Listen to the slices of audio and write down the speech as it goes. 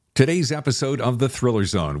Today's episode of The Thriller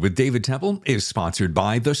Zone with David Temple is sponsored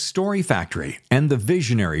by The Story Factory and the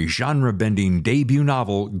visionary genre-bending debut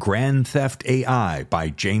novel Grand Theft AI by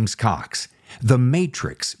James Cox. The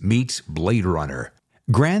Matrix meets Blade Runner.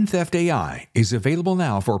 Grand Theft AI is available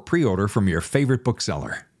now for pre-order from your favorite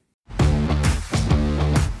bookseller.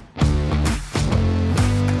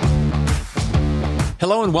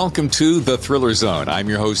 Hello and welcome to The Thriller Zone. I'm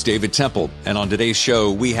your host, David Temple, and on today's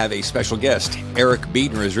show, we have a special guest. Eric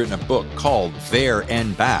Beetner has written a book called There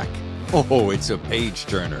and Back. Oh, it's a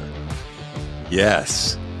page-turner.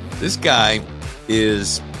 Yes, this guy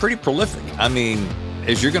is pretty prolific. I mean,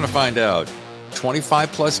 as you're going to find out,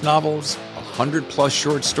 25-plus novels, 100-plus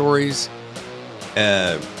short stories,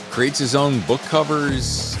 creates his own book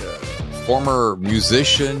covers, former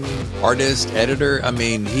musician, artist, editor. I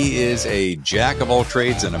mean, he is a jack of all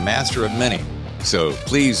trades and a master of many. So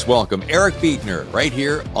please welcome Eric Beetner right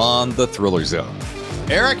here on The Thriller Zone.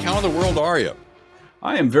 Eric, how in the world are you?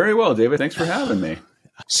 I am very well, David. Thanks for having me.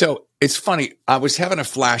 So it's funny. I was having a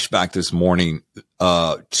flashback this morning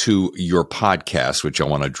to your podcast, which I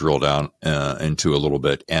want to drill down into a little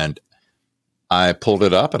bit. And I pulled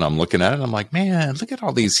it up and I'm looking at it and I'm like, man, look at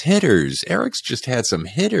all these hitters. Eric's just had some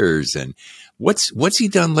hitters. And what's he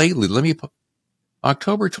done lately?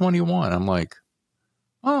 October 21. I'm like,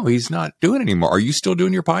 oh, he's not doing it anymore. Are you still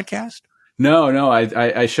doing your podcast? No,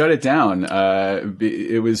 I shut it down.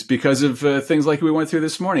 It was because of things like we went through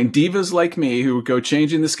this morning. Divas like me who go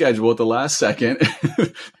changing the schedule at the last second.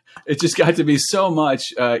 It just got to be so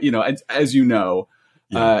much, as you know.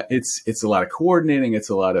 Yeah. It's a lot of coordinating. It's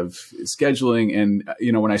a lot of scheduling. And,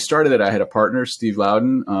 when I started it, I had a partner, Steve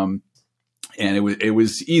Loudon. And it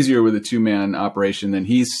was easier with a 2-man operation. Then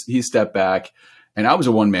he stepped back and I was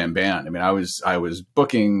a 1-man band. I mean, I was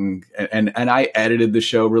booking and I edited the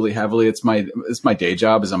show really heavily. It's my day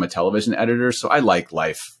job as I'm a television editor. So I like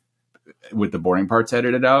life with the boring parts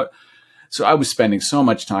edited out. So I was spending so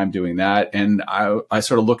much time doing that. And I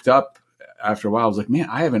sort of looked up after a while. I was like, man,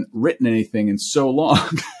 I haven't written anything in so long.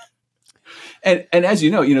 and as you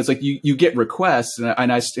know, it's like you get requests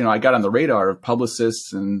and I got on the radar of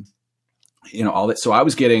publicists and, all that. So I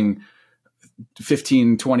was getting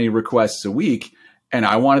 15, 20 requests a week and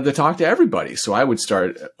I wanted to talk to everybody. So I would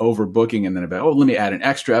start overbooking and then let me add an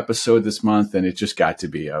extra episode this month. And it just got to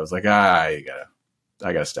be, I was like, I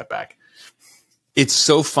gotta step back. It's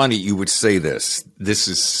so funny you would say this. This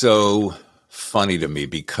is so funny to me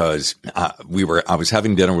because I was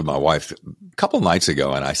having dinner with my wife a couple nights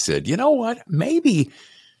ago and I said, you know what, maybe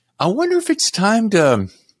I wonder if it's time to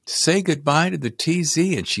say goodbye to the TZ.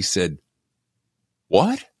 And she said,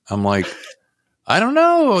 what? I'm like, I don't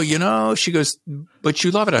know, she goes, but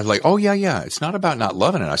you love it. I was like, oh yeah. It's not about not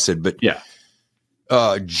loving it. I said, but yeah,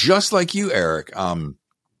 just like you, Eric,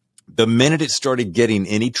 the minute it started getting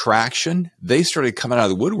any traction, they started coming out of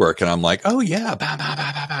the woodwork. And I'm like, oh, yeah. Bah, bah,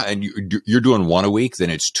 bah, bah, bah. And you're doing 1 a week. Then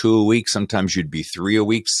it's 2 a week. Sometimes you'd be 3 a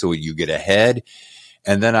week. So you get ahead.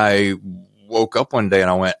 And then I woke up one day and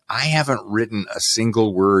I went, I haven't written a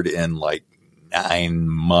single word in like 9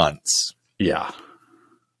 months. Yeah.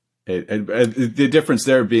 The difference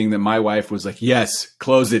there being that my wife was like, yes,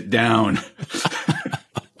 close it down.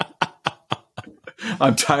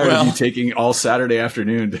 I'm tired of you taking all Saturday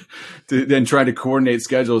afternoon to then try to coordinate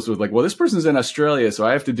schedules with like, well, this person's in Australia, so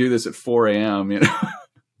I have to do this at 4 a.m.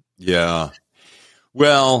 Yeah.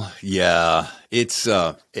 Well, yeah. It's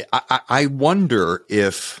I wonder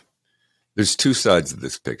if there's two sides of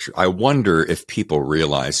this picture. I wonder if people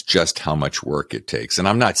realize just how much work it takes. And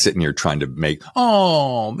I'm not sitting here trying to make,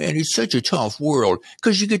 oh man, it's such a tough world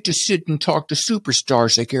because you get to sit and talk to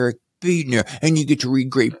superstars like Eric Beetner, and you get to read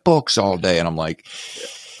great books all day. And I'm like,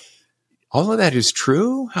 all of that is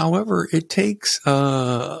true. However, it takes,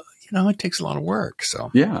 it takes a lot of work. So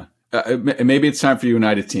yeah, maybe it's time for you and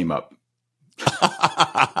I to team up.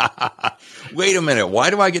 Wait a minute. Why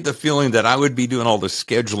do I get the feeling that I would be doing all the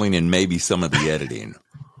scheduling and maybe some of the editing?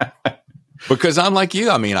 Because I'm like you.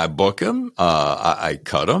 I mean, I book them, I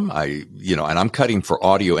cut them, and I'm cutting for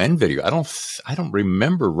audio and video. I don't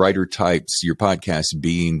remember Writer Types, your podcast,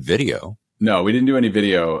 being video. No, we didn't do any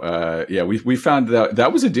video. We found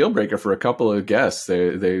that was a deal breaker for a couple of guests.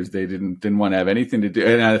 They didn't want to have anything to do.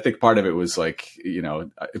 And I think part of it was like,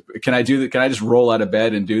 can I do that? Can I just roll out of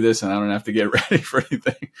bed and do this and I don't have to get ready for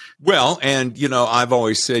anything? Well, and I've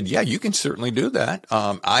always said, yeah, you can certainly do that.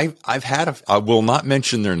 I've had I will not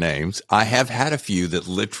mention their names. I have had a few that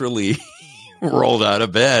literally rolled out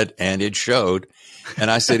of bed and it showed. And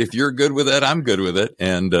I said, if you're good with it, I'm good with it.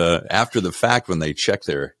 And after the fact, when they checked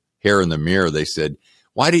their hair in the mirror, they said,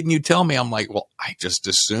 why didn't you tell me? I'm like, well, I just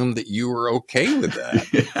assumed that you were okay with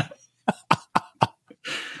that.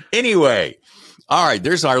 Anyway, all right,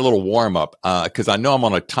 there's our little warm up because I know I'm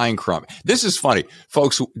on a time crump. This is funny,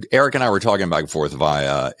 folks. Eric and I were talking back and forth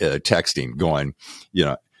via texting, going,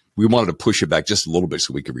 we wanted to push it back just a little bit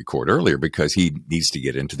so we could record earlier because he needs to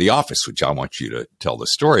get into the office, which I want you to tell the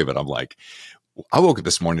story. But I'm like, I woke up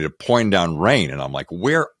this morning to pouring down rain, and I'm like,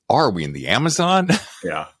 where are we, in the Amazon?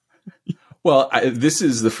 Yeah. Well, this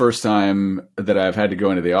is the first time that I've had to go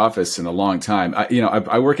into the office in a long time.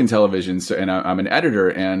 I work in television, and I'm an editor.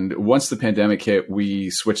 And once the pandemic hit, we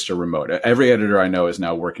switched to remote. Every editor I know is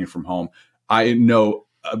now working from home. I know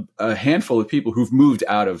a handful of people who've moved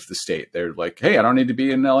out of the state. They're like, hey, I don't need to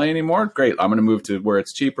be in LA anymore. Great. I'm going to move to where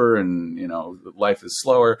it's cheaper and, life is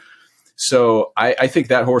slower. So I think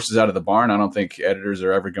that horse is out of the barn. I don't think editors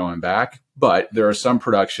are ever going back. But there are some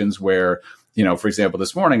productions where, for example,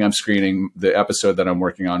 this morning I'm screening the episode that I'm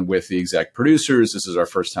working on with the exec producers. This is our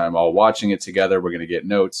first time all watching it together. We're going to get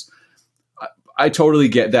notes. I totally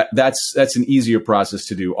get that. That's an easier process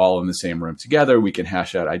to do all in the same room together. We can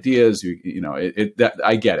hash out ideas.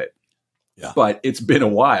 I get it. Yeah. But it's been a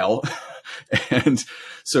while, and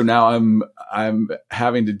so now I'm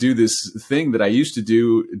having to do this thing that I used to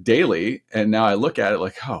do daily, and now I look at it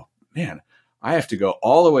like, oh man, I have to go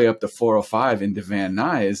all the way up to 405 into Van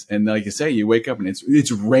Nuys, and like you say, you wake up and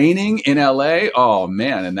it's raining in LA. Oh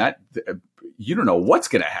man, and that you don't know what's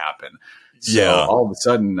going to happen. So all of a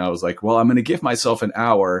sudden I was like, well, I'm going to give myself an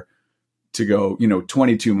hour to go,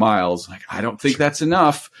 22 miles. Like, I don't think that's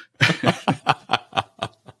enough.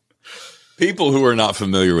 People who are not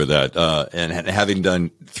familiar with that, and having done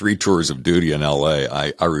 3 tours of duty in LA,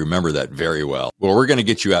 I remember that very well. Well, we're going to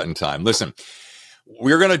get you out in time. Listen,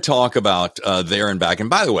 we're going to talk about there and back. And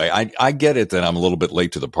by the way, I get it that I'm a little bit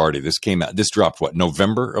late to the party. This dropped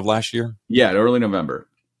November of last year? Yeah, early November.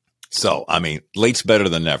 So, late's better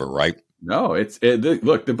than never, right? No,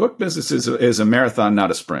 look, the book business is a marathon,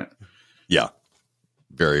 not a sprint. Yeah,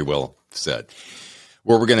 very well said.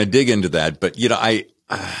 Well, we're going to dig into that. But,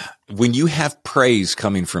 when you have praise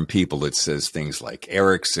coming from people that says things like,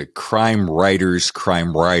 Eric's a crime writer's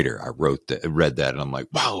crime writer. I read that, and I'm like,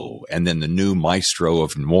 whoa. And then the new maestro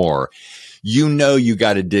of noir, you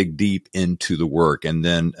got to dig deep into the work. And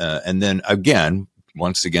then again,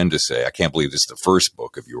 once again to say, I can't believe this is the first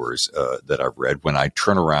book of yours that I've read. When I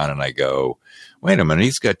turn around and I go, wait a minute,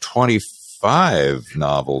 he's got 25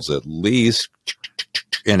 novels at least,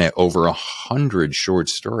 and over 100 short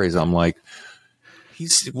stories. I'm like,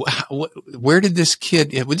 where did this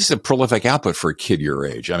kid? This is a prolific output for a kid your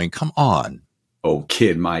age. Come on. Oh,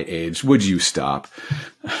 kid my age, would you stop?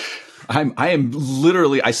 I am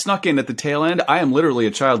literally, I snuck in at the tail end. I am literally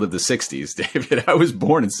a child of the 60s, David. I was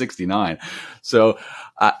born in 69. So,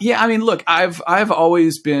 look, I've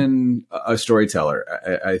always been a storyteller.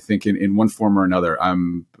 I think in one form or another.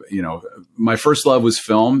 My first love was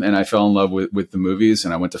film, and I fell in love with the movies,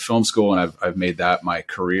 and I went to film school, and I've made that my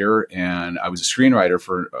career. And I was a screenwriter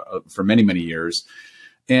for many, many years.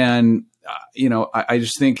 And, I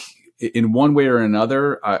just think in one way or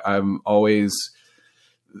another, I'm always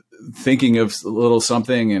thinking of a little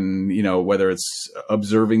something, and whether it's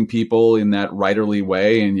observing people in that writerly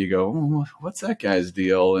way, and you go, oh, what's that guy's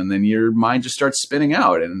deal, and then your mind just starts spinning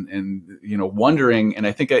out and wondering. And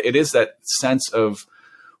I think it is that sense of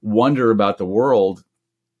wonder about the world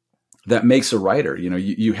that makes a writer.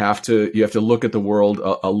 You have to look at the world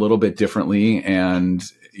a little bit differently, and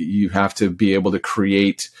you have to be able to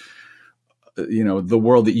create the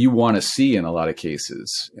world that you want to see in a lot of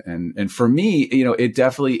cases. And for me, it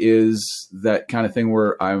definitely is that kind of thing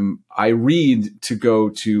where I read to go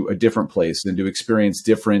to a different place and to experience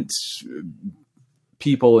different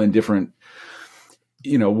people in different,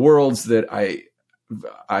 worlds that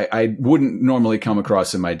I wouldn't normally come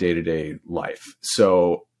across in my day-to-day life.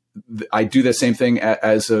 So I do the same thing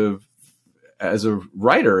as a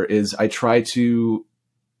writer. Is I try to,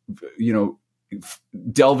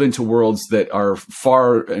 delve into worlds that are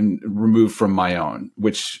far and removed from my own,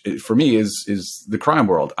 which for me is the crime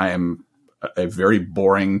world. I am a very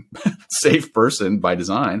boring, safe person by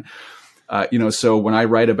design. So when I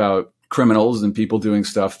write about criminals and people doing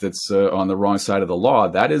stuff that's on the wrong side of the law,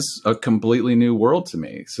 that is a completely new world to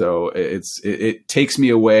me. So it takes me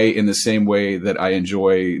away in the same way that I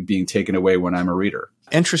enjoy being taken away when I'm a reader.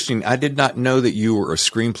 Interesting. I did not know that you were a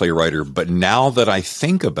screenplay writer, but now that I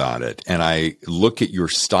think about it and I look at your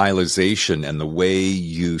stylization and the way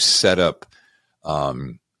you set up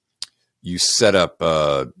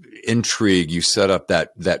intrigue, you set up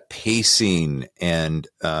that pacing, and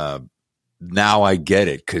now I get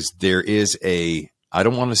it, because there is I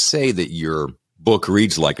don't want to say that you're book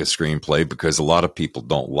reads like a screenplay because a lot of people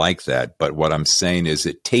don't like that. But what I'm saying is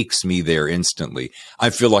it takes me there instantly. I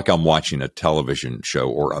feel like I'm watching a television show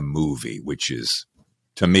or a movie, which is,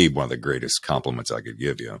 to me, one of the greatest compliments I could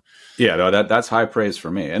give you. Yeah, no, that's high praise for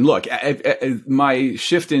me. And look, my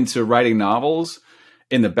shift into writing novels,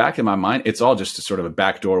 in the back of my mind, it's all just a sort of a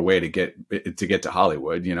backdoor way to get to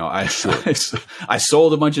Hollywood. You know, I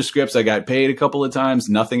sold a bunch of scripts. I got paid a couple of times.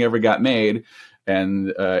 Nothing ever got made.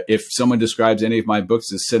 And if someone describes any of my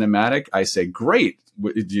books as cinematic, I say, great.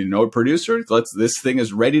 Do you know a producer? This thing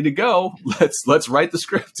is ready to go. Let's write the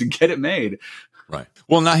script and get it made. Right.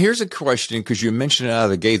 Well, now here's a question, because you mentioned it out of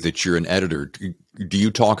the gate that you're an editor. Do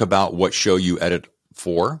you talk about what show you edit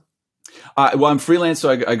for? Well, I'm freelance, so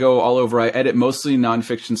I go all over. I edit mostly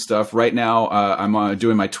nonfiction stuff. Right now, I'm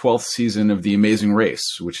doing my 12th season of The Amazing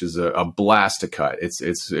Race, which is a blast to cut.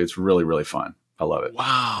 It's really, really fun. I love it.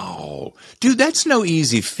 Wow. Dude, that's no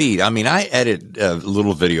easy feat. I mean, I edit a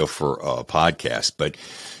little video for a podcast, but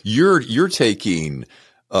you're taking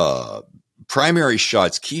primary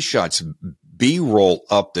shots, key shots, B-roll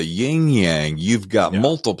up the yin-yang. You've got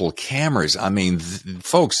multiple cameras. I mean,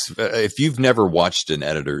 folks, if you've never watched an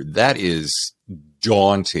editor, that is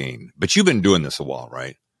daunting. But you've been doing this a while,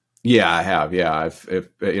 right? Yeah, I have. Yeah,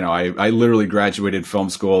 I literally graduated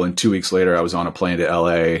film school, and 2 weeks later, I was on a plane to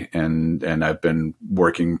LA, and I've been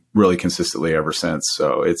working really consistently ever since.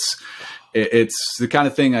 So it's the kind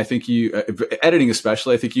of thing I think editing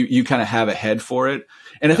especially, I think you kind of have a head for it,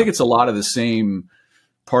 and I think it's a lot of the same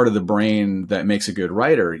part of the brain that makes a good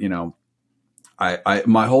writer. You know,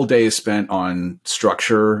 my whole day is spent on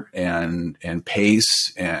structure and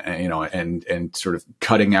pace and sort of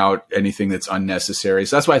cutting out anything that's unnecessary.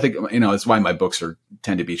 So that's why I think, that's why my books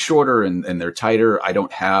tend to be shorter and they're tighter. I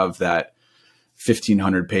don't have that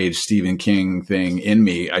 1,500 page Stephen King thing in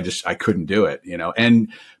me. I couldn't do it, and,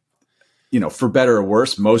 for better or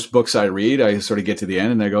worse, most books I read, I sort of get to the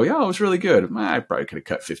end and I go, yeah, it was really good. I probably could have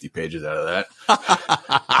cut 50 pages out of that.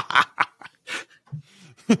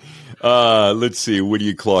 Let's see. What do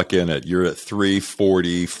you clock in at? You're at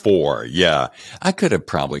 344. Yeah. I could have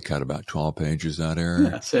probably cut about 12 pages out there.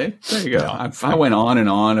 Yeah, see? There you go. I went on and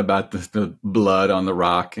on about the blood on the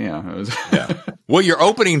rock. Yeah. Well, your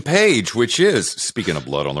opening page, which is, speaking of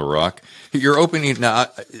blood on the rock, your opening, now,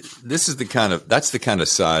 that's the kind of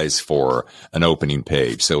size for an opening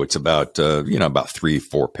page. So it's about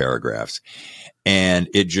 3-4 paragraphs. And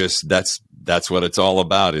it just, that's what it's all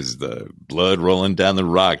about, is the blood rolling down the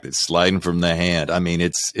rock that's sliding from the hand. I mean,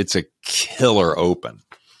 it's a killer open.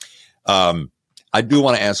 I do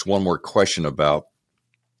want to ask one more question about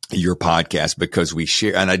your podcast, because we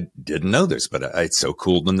share, and I didn't know this, but it's so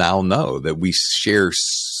cool to now know that we share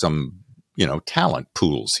some, talent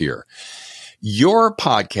pools here. Your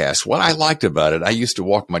podcast, what I liked about it, I used to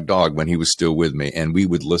walk my dog when he was still with me, and we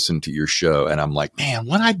would listen to your show. And I'm like, man,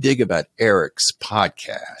 what I dig about Eric's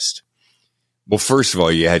podcast. Well, first of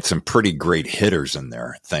all, you had some pretty great hitters in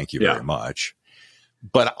there. Thank you very much.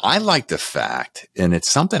 But I like the fact, and it's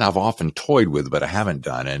something I've often toyed with, but I haven't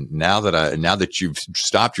done. And now that you've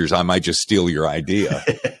stopped yours, I might just steal your idea.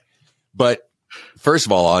 But first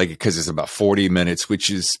of all, I like it because it's about 40 minutes, which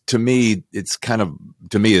is, to me, it's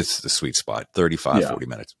the sweet spot, 40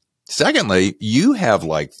 minutes. Secondly, you have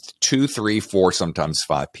like 2, 3, 4, sometimes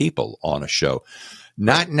 5 people on a show,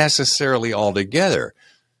 not necessarily all together.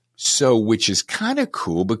 So, which is kind of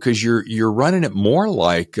cool, because you're running it more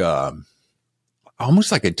like,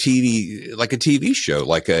 almost like a TV show,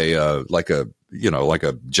 like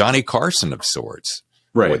a Johnny Carson of sorts.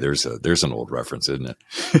 Right. Boy, there's an old reference, isn't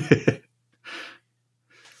it?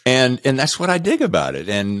 And that's what I dig about it.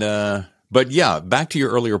 And, but yeah, back to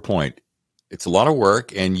your earlier point, it's a lot of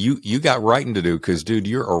work, and you got writing to do, because dude,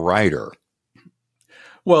 you're a writer.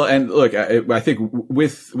 Well, and look, I think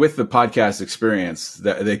with the podcast experience,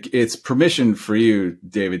 that it's permission for you,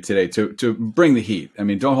 David, today to bring the heat. I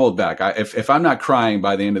mean, don't hold back. If I'm not crying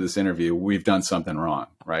by the end of this interview, we've done something wrong,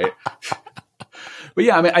 right? But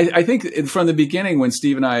yeah, I mean, I think from the beginning, when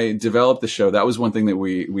Steve and I developed the show, that was one thing that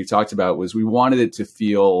we talked about, was we wanted it to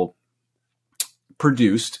feel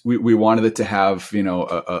produced. We wanted it to have,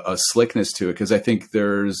 a slickness to it, because I think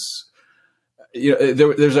there's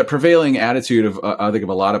a prevailing attitude of, I think, of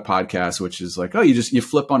a lot of podcasts, which is like, oh, you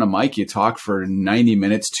flip on a mic, you talk for 90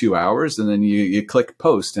 minutes, 2 hours, and then you click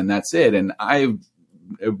post, and that's it. And I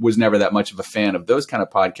was never that much of a fan of those kind of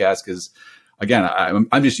podcasts, because, again,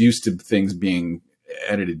 I'm just used to things being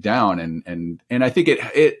edited down, and I think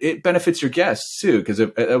it benefits your guests too, because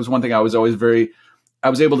that was one thing I was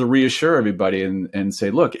able to reassure everybody and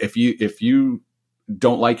say, look, if you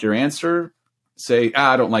don't like your answer, say,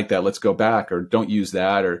 I don't like that, let's go back, or don't use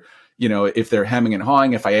that, or, if they're hemming and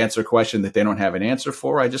hawing, if I answer a question that they don't have an answer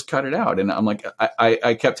for, I just cut it out. And I'm like,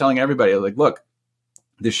 I kept telling everybody, like, look,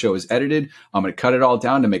 this show is edited. I'm going to cut it all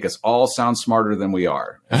down to make us all sound smarter than we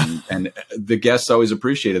are. And the guests always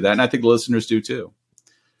appreciated that. And I think the listeners do too.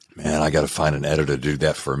 Man, I got to find an editor to do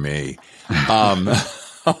that for me.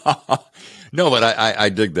 No, but I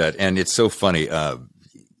dig that. And it's so funny.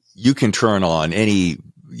 You can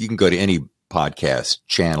you can go to any podcast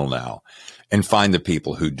channel now and find the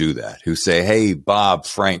people who do that, who say, hey, Bob,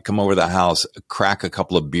 Frank, come over to the house, crack a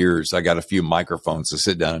couple of beers. I got a few microphones to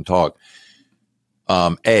sit down and talk.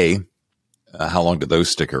 How long do those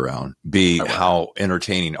stick around? B, how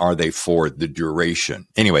entertaining are they for the duration?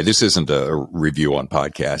 Anyway, this isn't a review on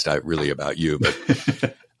podcast, really about you.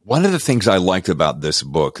 But one of the things I liked about this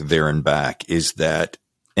book, There and Back, is that,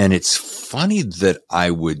 and it's funny that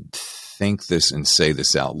I would think this and say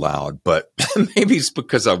this out loud, but maybe it's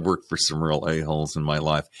because I've worked for some real a-holes in my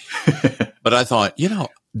life. But I thought,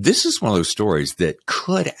 this is one of those stories that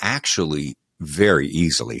could actually very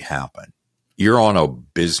easily happen. You're on a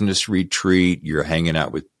business retreat, you're hanging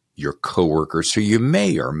out with your coworkers who you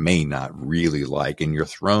may or may not really like, and you're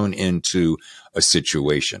thrown into a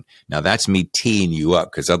situation. Now, that's me teeing you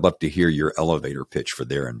up because I'd love to hear your elevator pitch for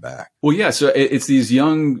There and Back. Well, yeah. So it's these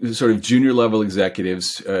young sort of junior level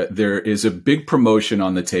executives. There is a big promotion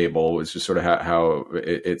on the table, which is sort of how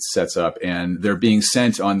it sets up. And they're being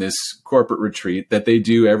sent on this corporate retreat that they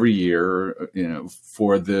do every year,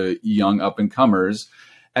 for the young up and comers,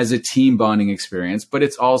 as a team bonding experience, but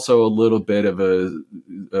it's also a little bit of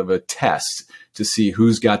a test to see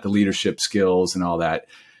who's got the leadership skills and all that.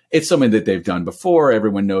 It's something that they've done before.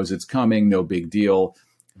 Everyone knows it's coming. No big deal.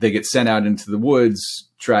 They get sent out into the woods.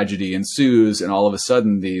 Tragedy ensues. And all of a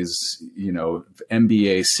sudden these,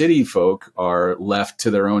 MBA city folk are left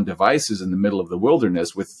to their own devices in the middle of the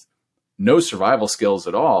wilderness with no survival skills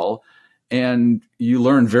at all. And you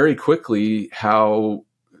learn very quickly how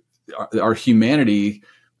our humanity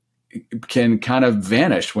can kind of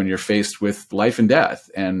vanish when you're faced with life and death.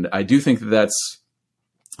 And I do think that that's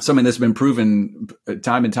something that's been proven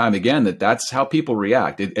time and time again, that that's how people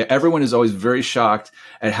react. Everyone is always very shocked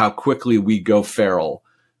at how quickly we go feral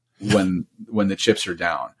when the chips are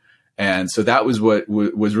down. And so that was what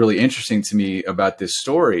was really interesting to me about this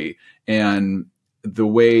story. And the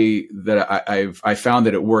way that I found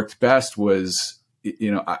that it worked best was,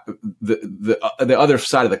 the other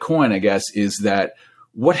side of the coin, I guess, is that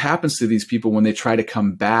what happens to these people when they try to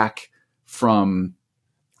come back from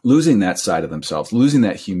losing that side of themselves, losing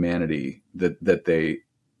that humanity that they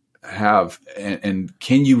have, and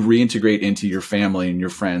can you reintegrate into your family and your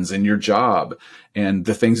friends and your job and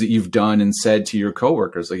the things that you've done and said to your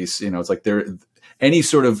coworkers? Like, it's like there any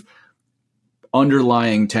sort of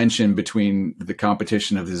underlying tension between the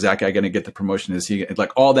competition of, is that guy going to get the promotion? Is he,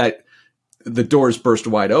 like, all that, the doors burst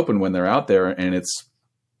wide open when they're out there, and it's,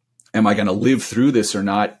 am I going to live through this or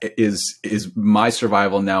not? Is my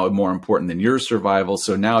survival now more important than your survival?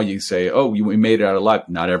 So now you say, oh, we made it out alive.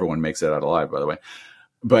 Not everyone makes it out alive, by the way.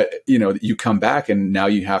 But, you come back and now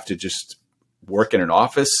you have to just work in an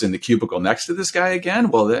office in the cubicle next to this guy again.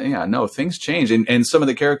 Well, things change. And some of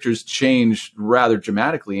the characters change rather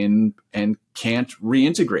dramatically and can't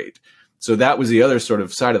reintegrate. So that was the other sort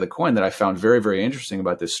of side of the coin that I found very, very interesting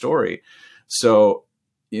about this story. So,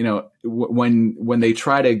 when they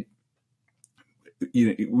try to,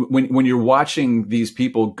 when you're watching these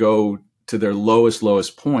people go to their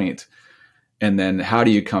lowest point, and then how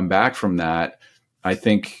do you come back from that? I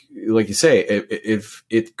think, like you say, if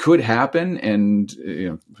it could happen,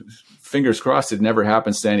 and fingers crossed it never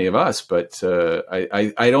happens to any of us, but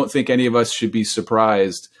I don't think any of us should be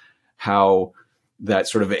surprised how that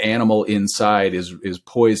sort of animal inside is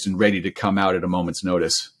poised and ready to come out at a moment's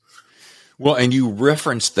notice. Well, and you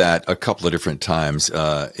referenced that a couple of different times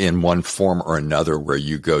in one form or another, where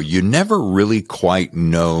you go, you never really quite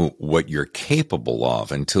know what you're capable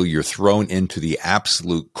of until you're thrown into the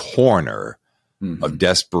absolute corner of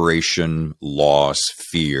desperation, loss,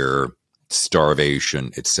 fear, starvation,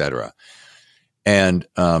 etc. And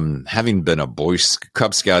having been a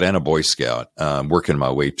Cub Scout and a Boy Scout, working my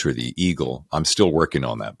way to the Eagle, I'm still working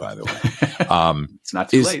on that, by the way. It's not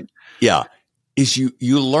too late. Yeah. Is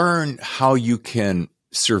you learn how you can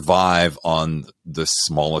survive on the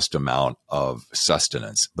smallest amount of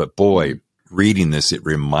sustenance. But boy, reading this, it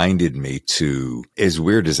reminded me to, as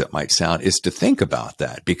weird as it might sound, is to think about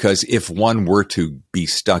that. Because if one were to be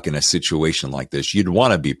stuck in a situation like this, you'd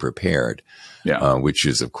want to be prepared, which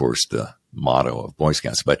is, of course, the motto of Boy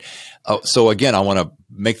Scouts. But so again, I want to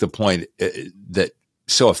make the point that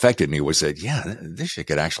so affected me was that, this shit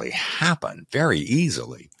could actually happen very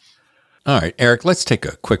easily. All right, Eric, let's take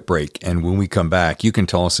a quick break. And when we come back, you can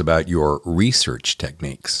tell us about your research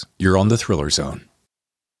techniques. You're on the Thriller Zone.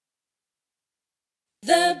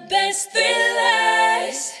 The best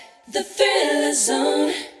thrillers, the Thriller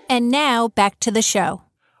Zone. And now back to the show.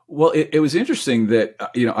 Well, it was interesting that,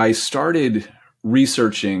 I started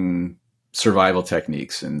researching survival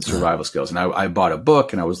techniques and survival skills. And I bought a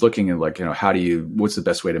book and I was looking at what's the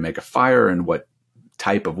best way to make a fire and what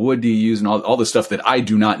type of wood do you use and all the stuff that I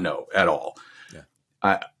do not know at all.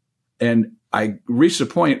 Yeah. And I reached a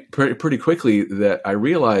point pretty quickly that I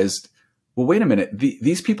realized, well, wait a minute,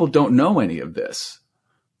 these people don't know any of this.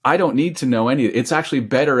 I don't need to know any. It's actually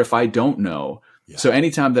better if I don't know. Yeah. So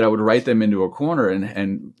anytime that I would write them into a corner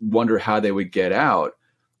and wonder how they would get out,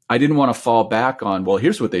 I didn't want to fall back on, well,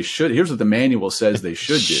 here's what the manual says they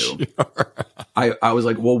should do. Sure. I was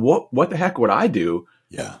like, well, what the heck would I do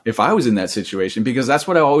if I was in that situation? Because that's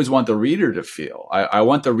what I always want the reader to feel. I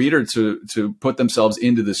want the reader to put themselves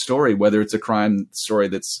into the story, whether it's a crime story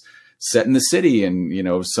that's set in the city and,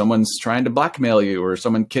 someone's trying to blackmail you or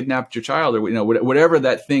someone kidnapped your child or, whatever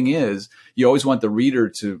that thing is, you always want the reader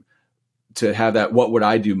to have that what would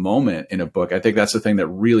I do moment in a book. I think that's the thing that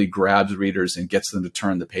really grabs readers and gets them to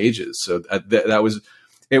turn the pages. So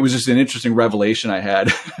it was just an interesting revelation I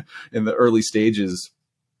had in the early stages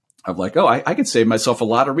of like, oh, I can save myself a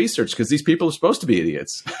lot of research because these people are supposed to be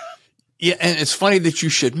idiots. Yeah, and it's funny that you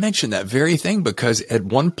should mention that very thing because at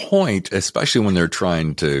one point, especially when they're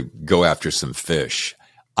trying to go after some fish,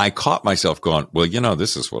 I caught myself going, well,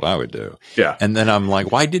 this is what I would do. Yeah. And then I'm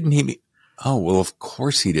like, why didn't he? Oh, well, of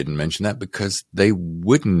course he didn't mention that because they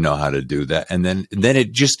wouldn't know how to do that. And then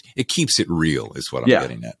it keeps it real is what I'm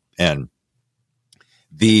getting at. And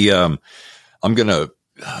I'm going to,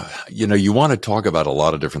 you want to talk about a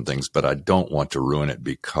lot of different things, but I don't want to ruin it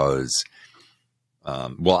because,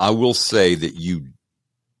 I will say that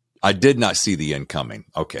I did not see the end coming.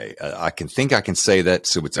 Okay. I can say that.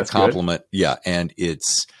 So it's a compliment. Good. Yeah. And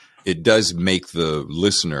it does make the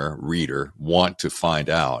reader want to find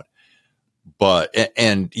out. But,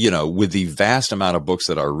 with the vast amount of books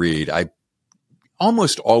that I read, I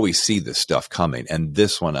almost always see this stuff coming. And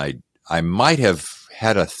this one, I might have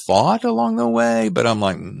had a thought along the way, but I'm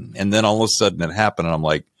like, and then all of a sudden it happened. And I'm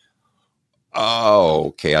like, oh,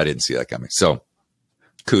 okay. I didn't see that coming. So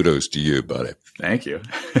kudos to you, buddy. Thank you.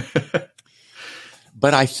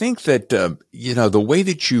 But I think that, the way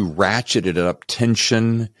that you ratcheted up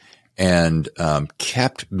tension and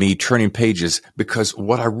kept me turning pages, because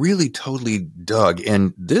what I really totally dug,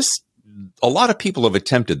 and a lot of people have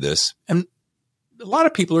attempted this, and a lot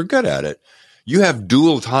of people are good at it. You have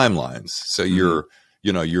dual timelines, so you're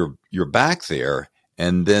back there,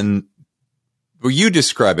 and then you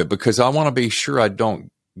describe it because I want to be sure I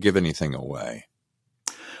don't give anything away.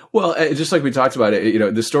 Well, just like we talked about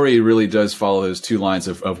it, the story really does follow those two lines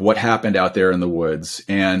of what happened out there in the woods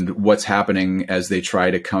and what's happening as they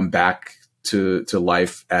try to come back to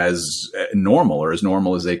life as normal or as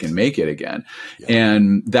normal as they can make it again. Yeah.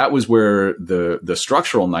 And that was where the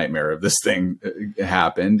structural nightmare of this thing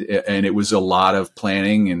happened. And it was a lot of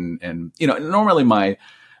planning and normally my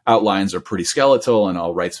outlines are pretty skeletal and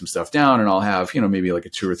I'll write some stuff down and I'll have, maybe like a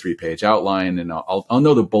 2 or 3 page outline and I'll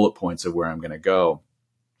know the bullet points of where I'm going to go.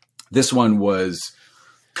 This one was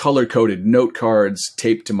color-coded note cards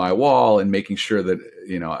taped to my wall and making sure that,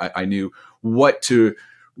 I knew what to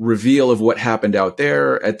reveal of what happened out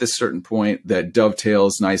there at this certain point that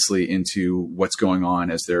dovetails nicely into what's going on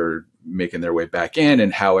as they're making their way back in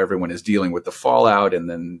and how everyone is dealing with the fallout and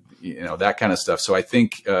then, that kind of stuff. So I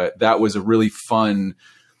think that was a really fun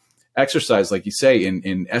exercise, like you say,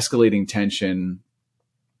 in escalating tension,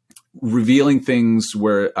 revealing things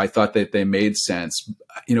where I thought that they made sense,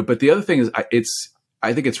 but the other thing is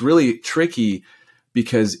I think it's really tricky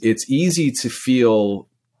because it's easy to feel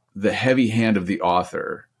the heavy hand of the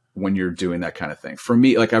author when you're doing that kind of thing. For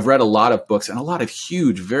me, like I've read a lot of books and a lot of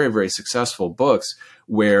huge, very, very successful books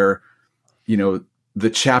where, the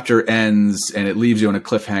chapter ends and it leaves you on a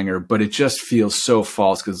cliffhanger, but it just feels so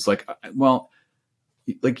false because it's like, well,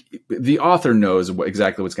 like the author knows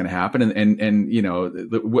exactly what's going to happen. And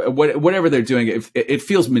whatever they're doing, it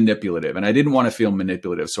feels manipulative and I didn't want to feel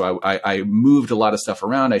manipulative. So I moved a lot of stuff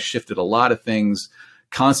around. I shifted a lot of things,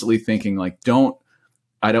 constantly thinking like,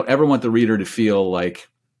 I don't ever want the reader to feel like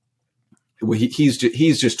he's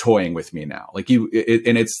just toying with me now. Like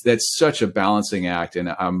that's such a balancing act.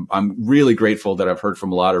 And I'm really grateful that I've heard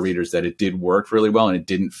from a lot of readers that it did work really well and it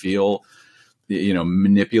didn't feel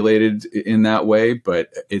manipulated in that way, but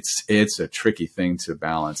it's a tricky thing to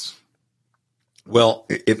balance. Well,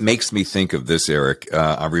 it makes me think of this, Eric.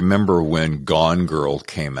 I remember when Gone Girl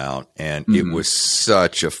came out, and it was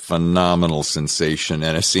such a phenomenal sensation.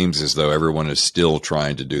 And it seems as though everyone is still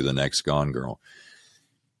trying to do the next Gone Girl.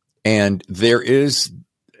 And there is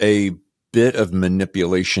a bit of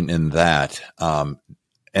manipulation in that.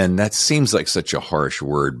 And that seems like such a harsh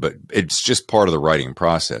word, but it's just part of the writing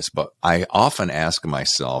process. But I often ask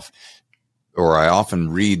myself, or I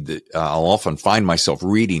often read that I'll often find myself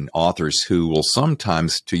reading authors who will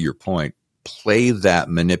sometimes, to your point, play that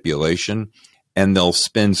manipulation, and they'll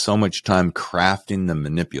spend so much time crafting the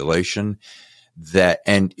manipulation that,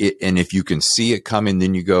 and if you can see it coming,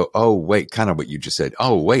 then you go, oh, wait, kind of what you just said.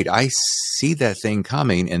 Oh, wait, I see that thing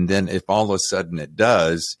coming. And then if all of a sudden it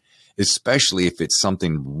does, especially if it's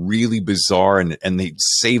something really bizarre and they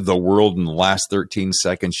save the world in the last 13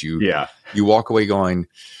 seconds, you walk away going,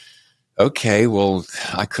 okay, well,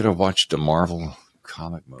 I could have watched a Marvel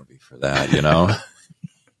comic movie for that, you know?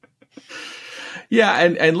 Yeah,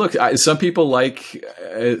 and look, some people like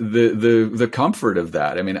the comfort of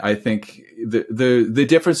that. I mean, I think the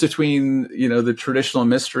difference between, you know, the traditional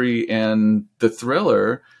mystery and the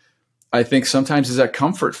thriller, I think sometimes is that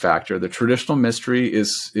comfort factor. The traditional mystery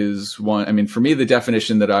is one. I mean, for me, the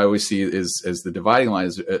definition that I always see is as the dividing line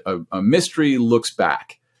is a mystery looks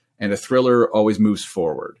back, and a thriller always moves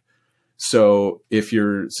forward. So if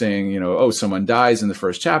you're saying, you know, oh, someone dies in the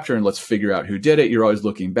first chapter and let's figure out who did it, you're always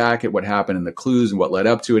looking back at what happened and the clues and what led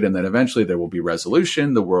up to it. And then eventually there will be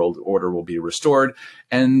resolution. The world order will be restored.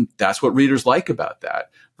 And that's what readers like about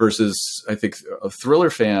that. Versus, I think,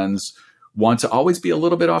 thriller fans want to always be a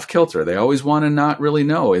little bit off kilter. They always want to not really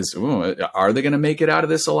know are they going to make it out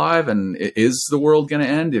of this alive? And is the world going to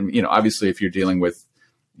end? And, you know, obviously if you're dealing with,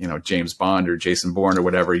 you know, James Bond or Jason Bourne or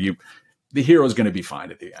whatever, the hero's going to be fine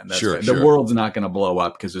at the end. The world's not going to blow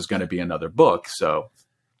up because there's going to be another book. So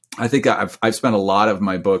I think I've spent a lot of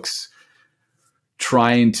my books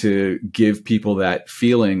trying to give people that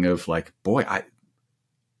feeling of like, boy,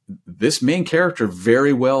 this main character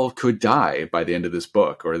very well could die by the end of this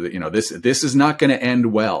book, or you know, this is not going to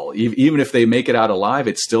end well. Even if they make it out alive,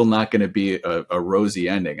 it's still not going to be a rosy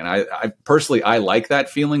ending. And I personally, I like that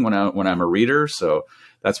feeling when I'm a reader. So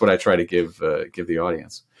that's what I try to give the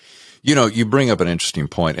audience. You know, you bring up an interesting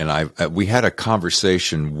point, and we had a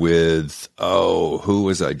conversation with, who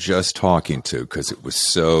was I just talking to? Because it was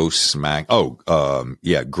so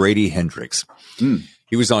Grady Hendrix.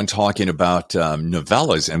 He was on talking about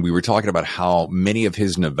novellas, and we were talking about how many of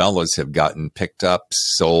his novellas have gotten picked up,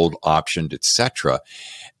 sold, optioned, etc.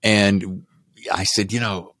 And I said, you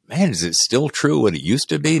know, man, is it still true what it used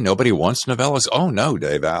to be? Nobody wants novellas? Oh, no,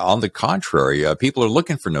 Dave. On the contrary, people are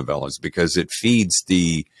looking for novellas because it feeds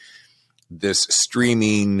this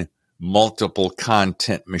streaming multiple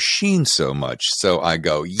content machine so much. So I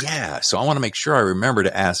go, yeah. So I want to make sure I remember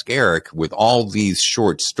to ask Eric, with all these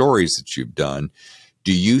short stories that you've done,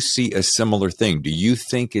 do you see a similar thing? Do you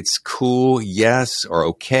think it's cool, yes, or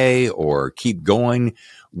okay, or keep going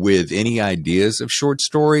with any ideas of short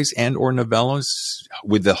stories and or novellas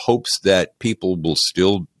with the hopes that people will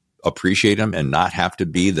still appreciate them and not have to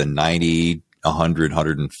be the 90, 100,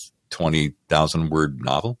 120,000 word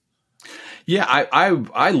novel? Yeah,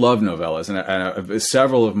 I love novellas, and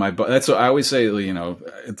several of my books. That's what I always say. You know,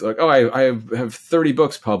 it's like, I have 30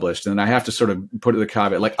 books published, and I have to sort of put the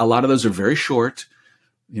caveat. Like a lot of those are very short.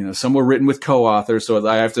 You know, some were written with co-authors, so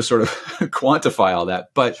I have to sort of quantify all that.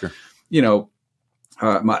 But sure. You know,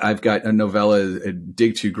 I've got a novella,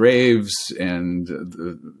 Dig Two Graves, and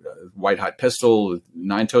the White Hot Pistol,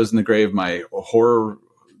 Nine Toes in the Grave, my horror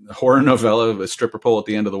novella, A Stripper Pole at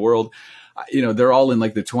the End of the World. You know, they're all in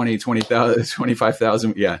like the 20,000,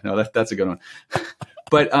 25,000. Yeah, no, that's a good one.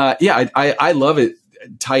 But I love it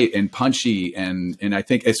tight and punchy. And I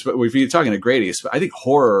think if you're talking to Grady, I think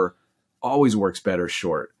horror always works better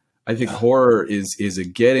short. I think horror is a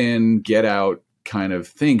get in, get out kind of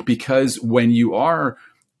thing, because when you are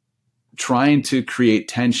trying to create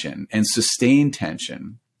tension and sustain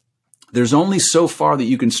tension, there's only so far that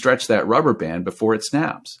you can stretch that rubber band before it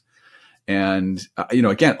snaps. And, you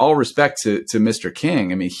know, again, all respect to Mr.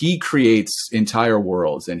 King. I mean, he creates entire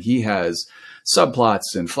worlds and he has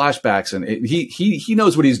subplots and flashbacks, and he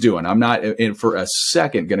knows what he's doing. I'm not for a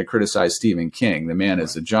second going to criticize Stephen King. The man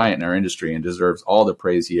is a giant in our industry and deserves all the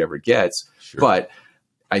praise he ever gets. Sure. But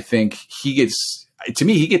I think he gets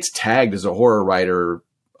tagged as a horror writer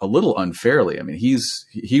a little unfairly. I mean,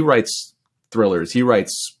 he writes thrillers, he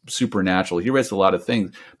writes supernatural, he writes a lot of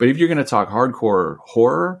things. But if you're going to talk hardcore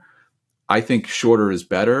horror, I think shorter is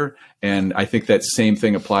better. And I think that same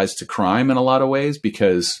thing applies to crime in a lot of ways,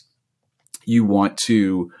 because I want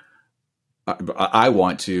to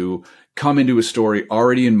come into a story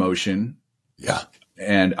already in motion. Yeah.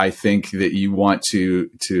 And I think that you want to,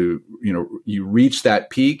 you reach that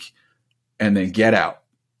peak and then get out.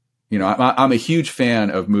 I'm a huge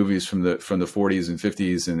fan of movies from the 40s and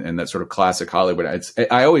 50s and that sort of classic Hollywood.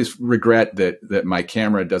 I always regret that my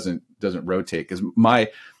camera doesn't rotate, because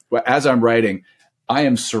as I'm writing, I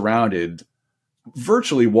am surrounded,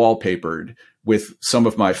 virtually wallpapered with some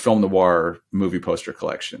of my film noir movie poster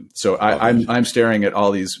collection. So I'm staring at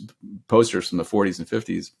all these posters from the 40s and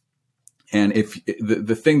 50s. And if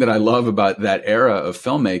the thing that I love about that era of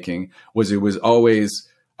filmmaking was it was always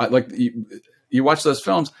like you watch those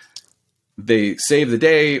films, they save the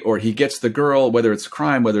day, or he gets the girl, whether it's a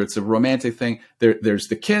crime, whether it's a romantic thing. There's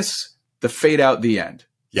the kiss, the fade out, the end.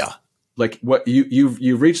 Yeah. Like what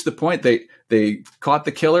you've reached the point. They caught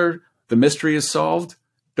the killer. The mystery is solved.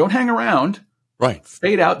 Don't hang around. Right.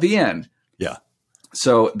 Fade out, the end. Yeah.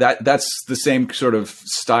 So that's the same sort of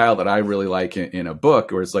style that I really like in a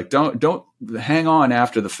book, where it's like, don't hang on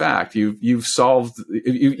after the fact. You've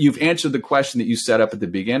answered the question that you set up at the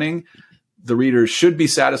beginning. The reader should be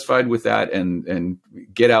satisfied with that and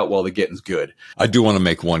get out while the getting's good. I do want to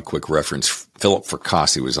make one quick reference. Philip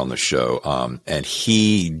Fracassi was on the show, and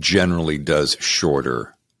he generally does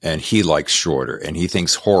shorter, and he likes shorter, and he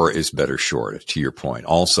thinks horror is better short, to your point.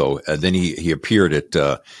 Also, then he appeared at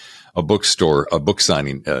a bookstore, a book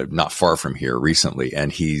signing not far from here recently,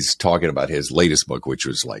 and he's talking about his latest book, which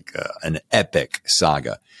was like an epic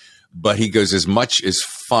saga. But he goes, as much as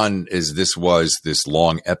fun as this was, this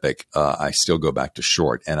long epic, I still go back to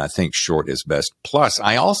short. And I think short is best. Plus,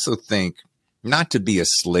 I also think not to be a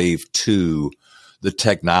slave to the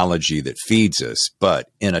technology that feeds us,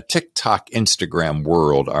 but in a TikTok, Instagram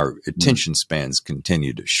world, our attention spans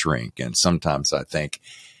continue to shrink. And sometimes I think,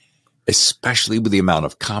 especially with the amount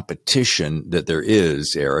of competition that there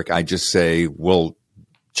is, Eric, I just say, well,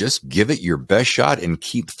 just give it your best shot and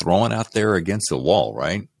keep throwing out there against the wall,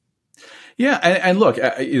 right? Yeah, and look,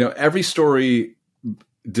 every story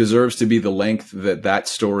deserves to be the length that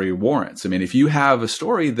story warrants. I mean, if you have a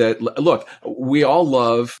story that, look, we all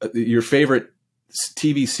love your favorite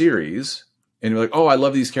TV series, and you're like, oh, I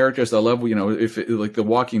love these characters. I love, if like The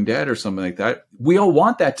Walking Dead or something like that. We all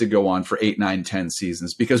want that to go on for 8, 9, 10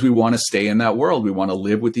 seasons, because we want to stay in that world. We want to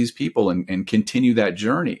live with these people and continue that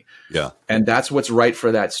journey. Yeah, and that's what's right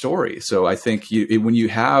for that story. So I think when you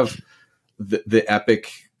have the epic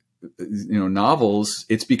novels,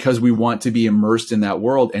 it's because we want to be immersed in that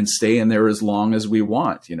world and stay in there as long as we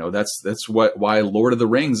want. That's why Lord of the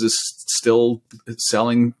Rings is still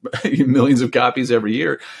selling millions of copies every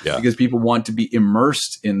year, because people want to be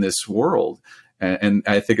immersed in this world. And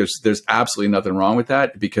I think there's absolutely nothing wrong with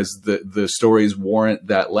that, because the stories warrant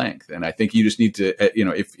that length. And I think you just need to,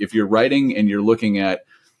 if you're writing and you're looking at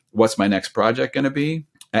what's my next project going to be,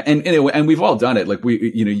 and we've all done it. Like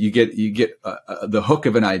you get the hook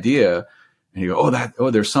of an idea, and you go,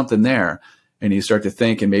 there's something there, and you start to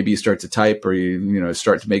think, and maybe you start to type, or you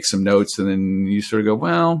start to make some notes, and then you sort of go,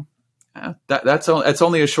 well, that's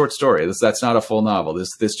only a short story. That's not a full novel.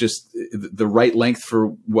 This just the right length for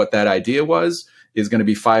what that idea is going to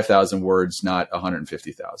be 5,000 words, not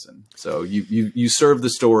 150,000. So you serve the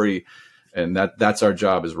story, and that's our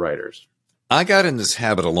job as writers. I got in this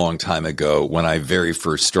habit a long time ago when I very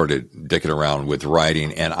first started dicking around with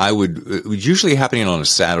writing, and it was usually happening on a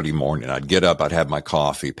Saturday morning. I'd get up, I'd have my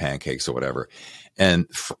coffee, pancakes or whatever. And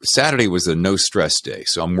Saturday was a no stress day.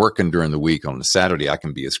 So I'm working during the week. On the Saturday, I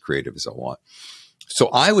can be as creative as I want. So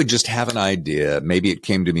I would just have an idea. Maybe it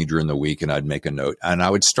came to me during the week, and I'd make a note, and I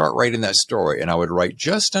would start writing that story, and I would write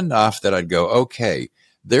just enough that I'd go, okay,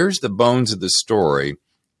 there's the bones of the story,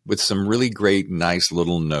 with some really great, nice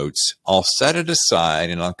little notes. I'll set it aside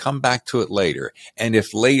and I'll come back to it later. And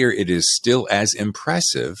if later it is still as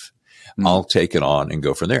impressive, I'll take it on and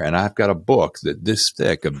go from there. And I've got a book this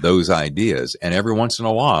thick of those ideas. And every once in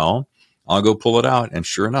a while, I'll go pull it out. And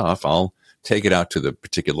sure enough, I'll take it out to the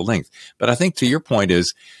particular length. But I think to your point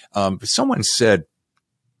is, someone said,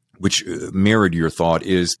 which mirrored your thought,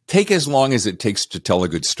 is take as long as it takes to tell a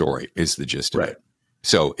good story is the gist of it.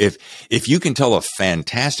 So if you can tell a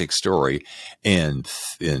fantastic story in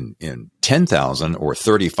 10,000 or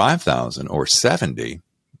 35,000 or 70,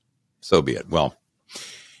 so be it. Well,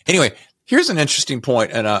 anyway, here's an interesting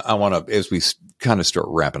point, and I want to, as we kind of start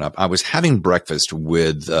wrapping up, I was having breakfast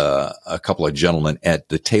with a couple of gentlemen at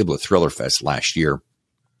the table at Thriller Fest last year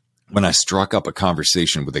when I struck up a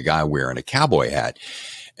conversation with a guy wearing a cowboy hat,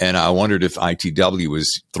 and I wondered if ITW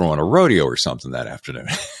was throwing a rodeo or something that afternoon.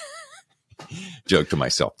 joke to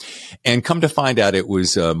myself. And come to find out, it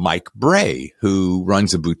was Mike Bray, who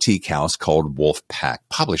runs a boutique house called Wolfpack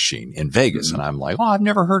Publishing in Vegas. Mm-hmm. And I'm like, I've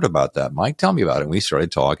never heard about that. Mike, tell me about it. And we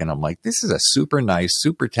started talking. I'm like, this is a super nice,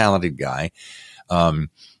 super talented guy.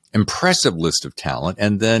 Impressive list of talent.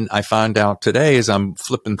 And then I found out today as I'm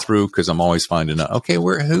flipping through, because I'm always finding out, okay,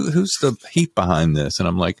 who's the heat behind this? And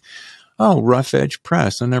I'm like, Rough Edge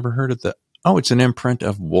Press. I never heard of that. Oh, it's an imprint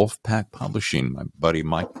of Wolfpack Publishing, my buddy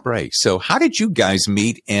Mike Bray. So how did you guys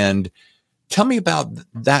meet? And tell me about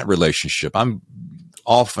that relationship. I'm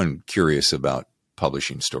often curious about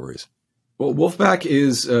publishing stories. Well, Wolfpack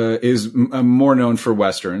is more known for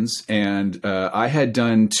Westerns, and I had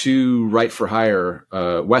done 2 Write for Hire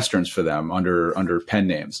Westerns for them under pen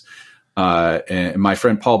names. And my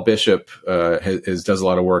friend Paul Bishop does a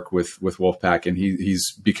lot of work with Wolfpack, and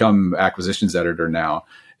he's become acquisitions editor now.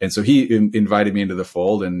 And so he invited me into the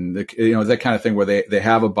fold, and that kind of thing where they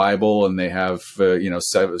have a Bible and they have 7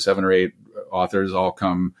 or 8 authors all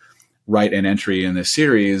come write an entry in the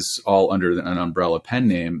series all under an umbrella pen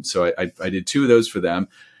name. So I did 2 of those for them.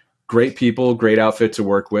 Great people, great outfit to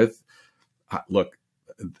work with. Look,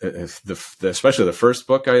 especially the first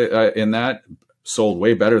book in that sold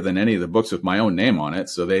way better than any of the books with my own name on it.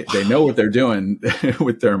 So they know what they're doing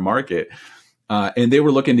with their market. And they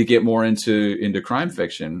were looking to get more into crime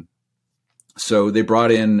fiction. So they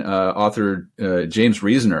brought in author James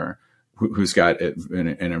Reasoner, who's got a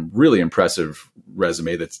really impressive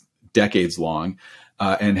resume that's decades long,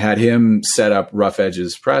 and had him set up Rough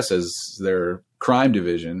Edges Press as their crime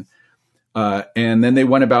division. And then they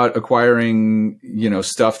went about acquiring,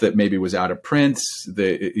 stuff that maybe was out of print.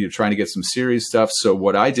 You're trying to get some series stuff. So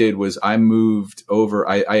what I did was I moved over.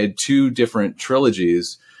 I had 2 different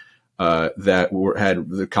trilogies that had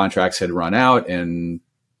the contracts had run out, and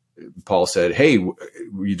Paul said, "Hey,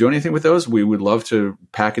 you do anything with those? We would love to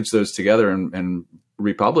package those together and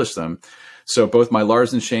republish them." So both my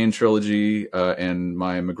Lars and Shane trilogy and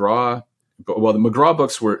my McGraw, the McGraw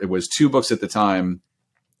books it was 2 books at the time,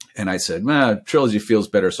 and I said, trilogy feels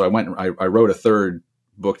better. So I went and I wrote a 3rd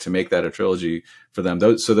book to make that a trilogy for them.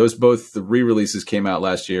 Those both the re-releases came out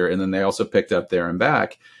last year, and then they also picked up There and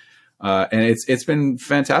Back. And it's been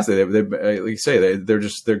fantastic. They like you say,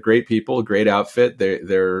 they're great people, great outfit.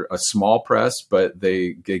 They're a small press, but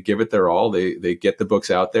they give it their all. They get the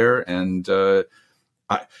books out there. And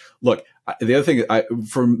the other thing,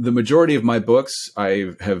 for the majority of my books,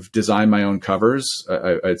 I have designed my own covers.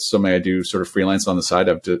 It's something I do sort of freelance on the side.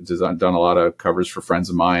 I've done a lot of covers for friends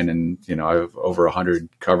of mine, and I have over 100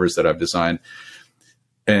 covers that I've designed.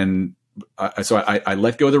 And so I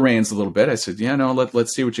let go of the reins a little bit. I said,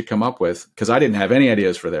 let's see what you come up with, because I didn't have any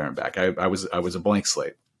ideas for There and Back. I was a blank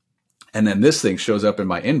slate. And then this thing shows up in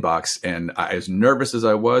my inbox, and as nervous as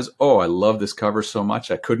I was, I love this cover so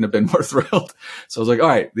much. I couldn't have been more thrilled. So I was like, all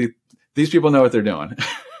right, these people know what they're doing.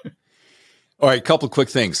 All right, a couple of quick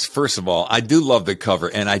things. First of all, I do love the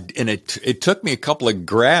cover, and it took me a couple of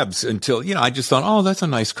grabs until, I just thought, that's a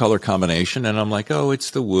nice color combination. And I'm like,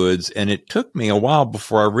 it's the woods. And it took me a while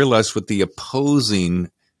before I realized what the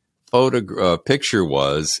opposing picture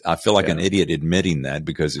was. I feel like an idiot admitting that,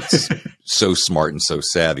 because it's so smart and so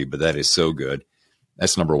savvy, but that is so good.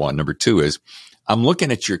 That's number 1. Number 2 is I'm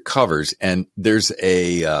looking at your covers, and there's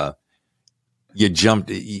you jumped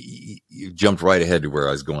right ahead to where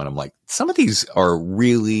I was going. I'm like, some of these are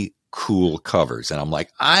really cool covers. And I'm like,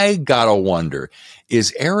 I gotta wonder,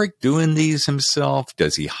 is Eric doing these himself?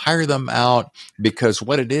 Does he hire them out? Because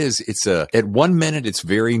what it is, at 1 minute, it's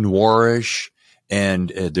very noirish, and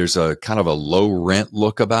there's a kind of a low rent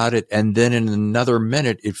look about it. And then in another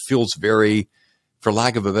minute, it feels very, for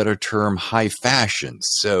lack of a better term, high fashion.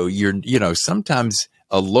 So sometimes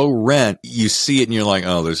a low rent, you see it and you're like,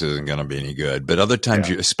 this isn't going to be any good. But other times,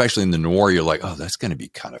 especially in the noir, you're like, that's going to be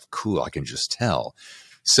kind of cool. I can just tell.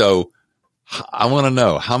 So I want to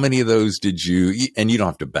know, how many of those did you, and you don't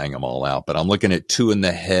have to bang them all out, but I'm looking at 2 in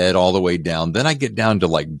the Head all the way down. Then I get down to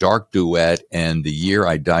like Dark Duet and The Year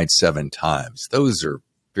I Died 7 Times. Those are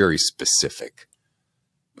very specific.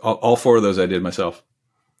 All 4 of those I did myself.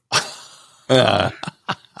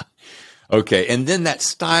 Okay, and then that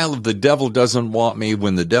style of The Devil Doesn't Want Me,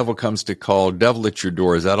 When the Devil Comes to Call, Devil at Your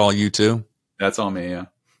Door, is that all you too? That's all me, yeah.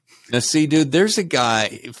 Now, see, dude, there's a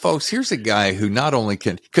guy, folks, here's a guy who not only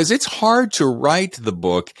can, because it's hard to write the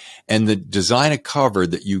book and design a cover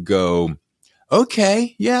that you go,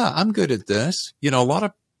 okay, yeah, I'm good at this. A lot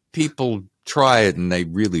of people try it and they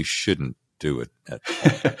really shouldn't do it.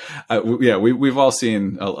 Yeah, we've all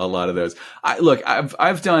seen a lot of those.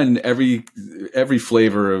 I've done every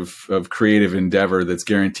flavor of creative endeavor that's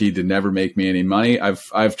guaranteed to never make me any money.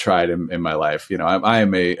 I've tried in my life. You know, I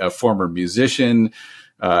am a former musician.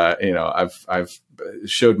 You know, I've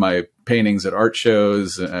showed my paintings at art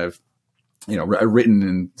shows. I've written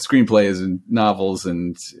in screenplays and novels,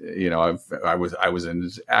 and you know, I was an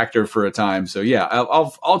actor for a time. So yeah,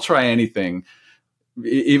 I'll try anything,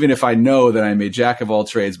 even if I know that I'm a jack of all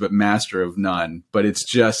trades but master of none. But it's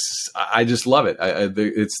just, I just love it.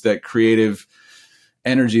 It's that creative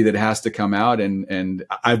energy that has to come out, and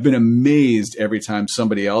I've been amazed every time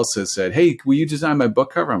somebody else has said, "Hey, will you design my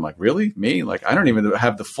book cover?" I'm like, "Really? Me? Like, I don't even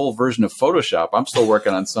have the full version of Photoshop. I'm still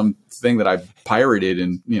working on something that I pirated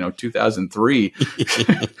in 2003."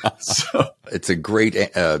 So it's a great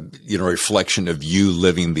reflection of you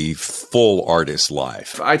living the full artist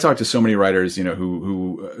life. I talk to so many writers,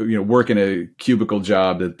 who work in a cubicle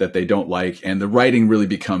job that they don't like, and the writing really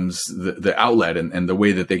becomes the outlet and the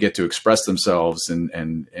way that they get to express themselves, and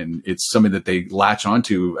it's something that they latch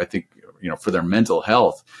onto, I think, for their mental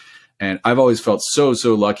health. And I've always felt so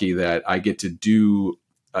lucky that I get to do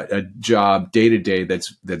a job day to day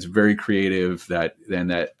that's very creative,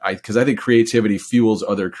 because I think creativity fuels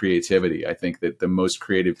other creativity. I think that the most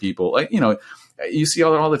creative people, you see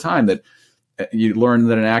all the time that you learn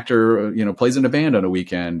that an actor, plays in a band on a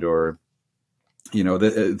weekend, or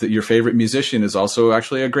your favorite musician is also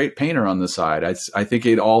actually a great painter on the side. I think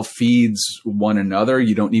it all feeds one another.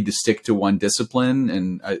 You don't need to stick to one discipline.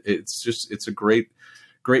 And it's a great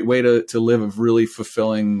way to live a really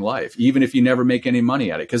fulfilling life, even if you never make any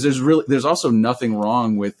money at it. Cause there's also nothing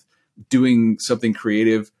wrong with doing something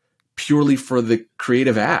creative purely for the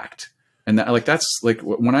creative act. And that's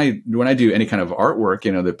when I do any kind of artwork,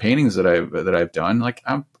 the paintings that I've done,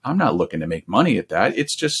 I'm not looking to make money at that.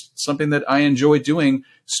 It's just something that I enjoy doing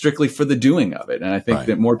strictly for the doing of it. And I think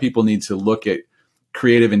that more people need to look at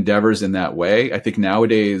creative endeavors in that way. I think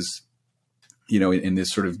nowadays, in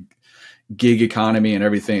this sort of gig economy and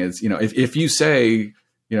everything, is, if you say,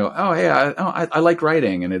 oh, hey, I like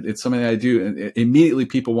writing, and it's something that I do, and immediately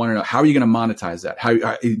people want to know, how are you going to monetize that?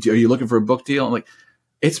 Are you looking for a book deal? I'm like,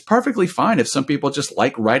 it's perfectly fine if some people just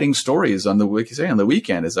like writing stories on the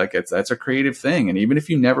weekend. It's like, that's a creative thing. And even if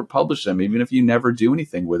you never publish them, even if you never do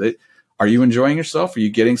anything with it, are you enjoying yourself? Are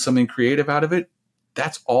you getting something creative out of it?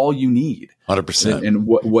 That's all you need. 100%. And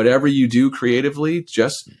whatever you do creatively,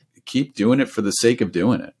 just keep doing it for the sake of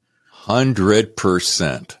doing it.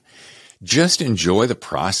 100%. Just enjoy the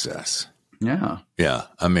process. Yeah. Yeah.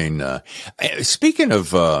 I mean, speaking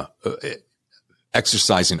of,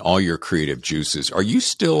 exercising all your creative juices, are you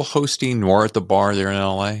still hosting Noir at the Bar there in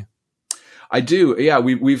LA? I do. Yeah,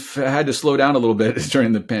 we've had to slow down a little bit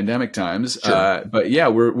during the pandemic times. Sure. But yeah,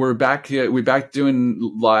 we're back. We're back doing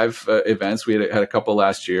live events. We had a couple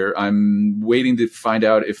last year. I'm waiting to find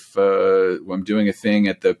out if I'm doing a thing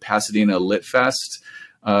at the Pasadena Lit Fest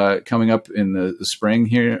coming up in the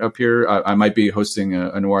spring up here. I might be hosting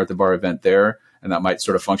a Noir at the Bar event there, and that might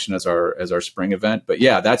sort of function as our spring event. But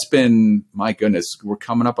yeah, that's been, my goodness, we're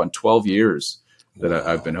coming up on 12 years that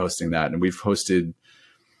I've been hosting that. And we've hosted,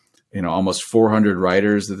 almost 400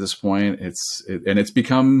 writers at this point. It's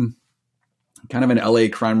become kind of an LA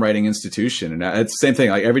crime writing institution. And it's the same thing.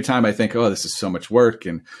 Like, every time I think, oh, this is so much work,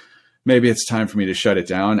 and maybe it's time for me to shut it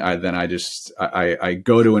down, then I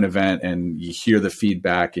go to an event, and you hear the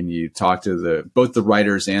feedback, and you talk to both the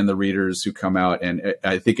writers and the readers who come out. And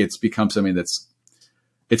I think it's become something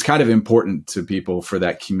it's kind of important to people for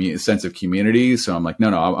that sense of community. So I'm like, no,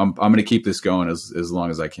 I'm going to keep this going as long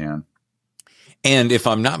as I can. And if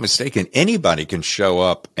I'm not mistaken, anybody can show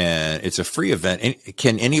up, and it's a free event.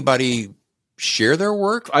 Can anybody share their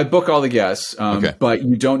work? I book all the guests, okay. But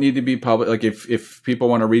you don't need to be public. Like, if people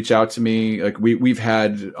want to reach out to me, like we've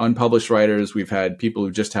had unpublished writers, we've had people who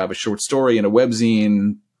just have a short story and a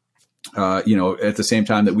webzine, at the same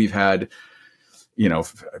time that we've had,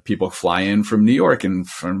 people fly in from New York and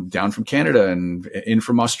down from Canada and in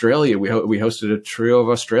from Australia. We hosted a trio of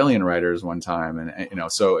Australian writers one time. And,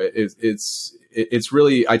 so it's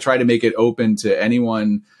really, I try to make it open to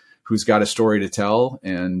anyone who's got a story to tell.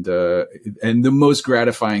 And the most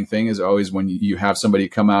gratifying thing is always when you have somebody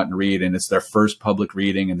come out and read, and it's their first public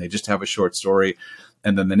reading, and they just have a short story.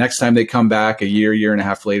 And then the next time they come back, a year and a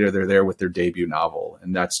half later, they're there with their debut novel.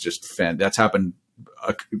 And that's just that's happened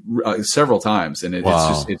several times. And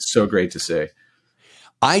it's so great to see.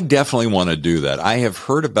 I definitely want to do that. I have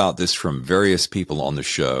heard about this from various people on the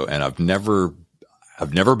show, and I've never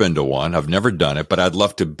been to one. I've never done it, but I'd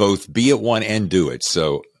love to both be at one and do it.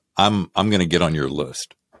 So I'm going to get on your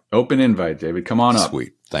list. Open invite, David. Come on up.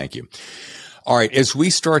 Sweet. Thank you. All right. As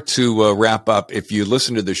we start to wrap up, if you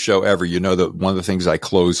listen to the show ever, you know that one of the things I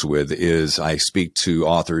close with is I speak to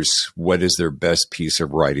authors, what is their best piece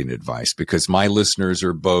of writing advice? Because my listeners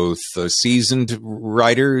are both seasoned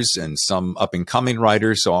writers and some up and coming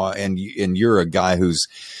writers. So, and you're a guy who's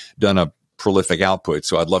done a prolific output.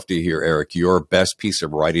 So I'd love to hear, Eric, your best piece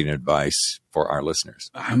of writing advice for our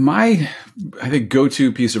listeners. I think,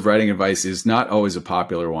 go-to piece of writing advice is not always a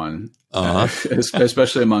popular one,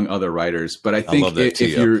 especially among other writers. But I think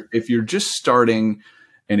if you're just starting,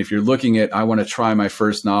 and if you're looking at, I want to try my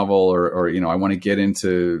first novel, or I want to get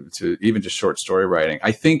into even just short story writing,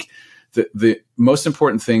 I think the most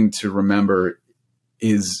important thing to remember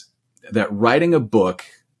is that writing a book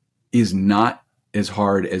is not as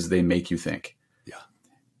hard as they make you think.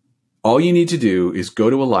 All you need to do is go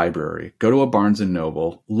to a library, go to a Barnes and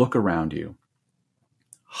Noble, look around you.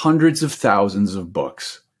 Hundreds of thousands of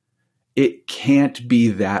books. It can't be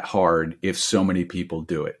that hard if so many people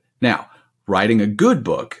do it. Now, writing a good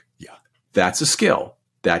book, that's a skill.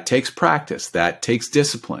 That takes practice. That takes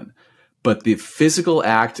discipline. But the physical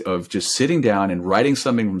act of just sitting down and writing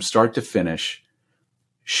something from start to finish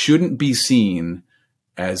shouldn't be seen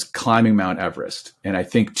as climbing Mount Everest. And I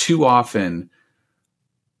think too often,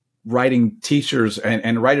 writing teachers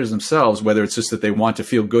and writers themselves, whether it's just that they want to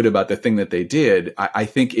feel good about the thing that they did, I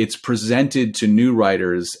think it's presented to new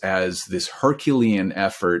writers as this Herculean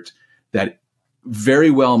effort that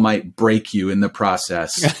very well might break you in the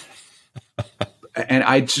process. And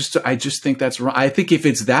I just think that's wrong. I think if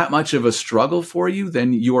it's that much of a struggle for you,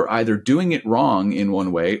 then you're either doing it wrong in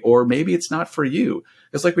one way, or maybe it's not for you.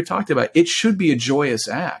 It's like we talked about, it should be a joyous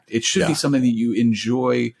act. It should be something that you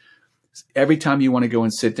enjoy every time you want to go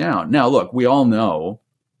and sit down. Now, look, we all know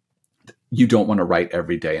you don't want to write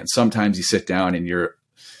every day. And sometimes you sit down and you're,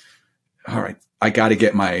 all right, I got to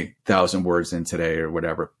get my 1,000 words in today or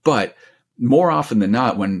whatever. But more often than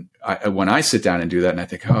not, when I sit down and do that and I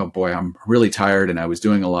think, oh boy, I'm really tired and I was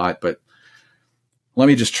doing a lot, but let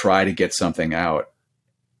me just try to get something out.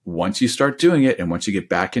 Once you start doing it, and once you get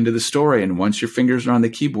back into the story, and once your fingers are on the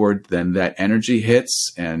keyboard, then that energy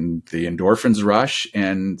hits and the endorphins rush.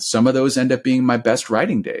 And some of those end up being my best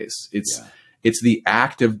writing days. It's the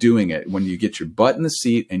act of doing it. When you get your butt in the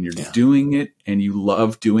seat and you're doing it and you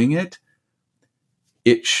love doing it,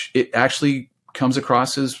 it actually comes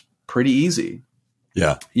across as pretty easy.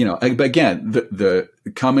 Yeah. But again, the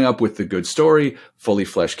coming up with the good story, fully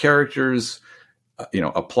fleshed characters,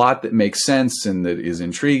 a plot that makes sense and that is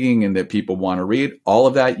intriguing and that people want to read, all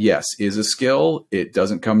of that, yes, is a skill. It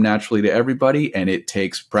doesn't come naturally to everybody, and it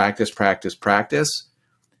takes practice.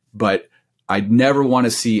 But I'd never want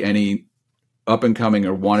to see any up and coming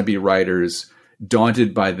or wannabe writers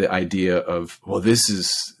daunted by the idea of, well,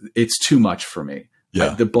 it's too much for me.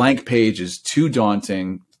 Yeah. The blank page is too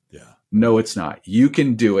daunting. Yeah. No, it's not. You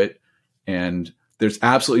can do it. And there's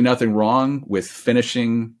absolutely nothing wrong with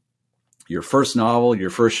finishing your first novel, your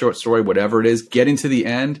first short story, whatever it is, getting to the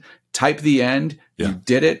end, type the end, you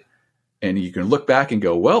did it, and you can look back and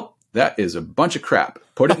go, well, that is a bunch of crap.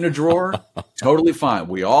 Put it in a drawer, totally fine.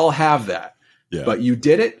 We all have that. Yeah. But you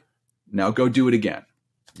did it, now go do it again.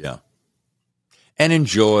 Yeah. And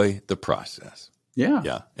enjoy the process. Yeah.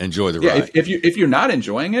 Yeah. Enjoy the ride. If you're not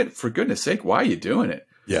enjoying it, for goodness sake, why are you doing it?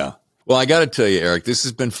 Yeah. Well, I got to tell you, Eric, this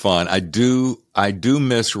has been fun. I do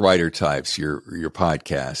miss Writer Types, your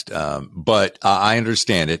podcast, but I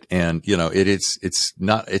understand it, and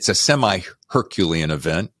it's a semi-Herculean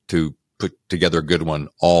event to put together a good one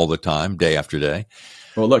all the time, day after day.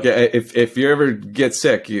 Well, look, if you ever get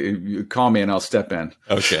sick, you call me and I'll step in.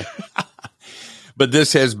 Okay. But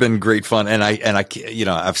this has been great fun, and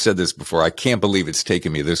I've said this before. I can't believe it's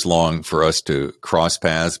taken me this long for us to cross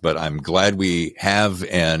paths, but I'm glad we have,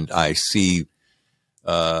 and I see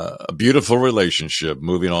a beautiful relationship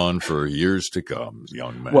moving on for years to come,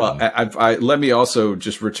 young man. Well, let me also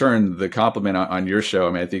just return the compliment on your show.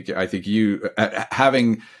 I mean, I think you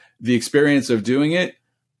having the experience of doing it,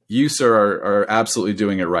 you, sir, are absolutely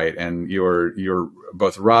doing it right, and your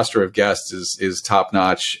both roster of guests is top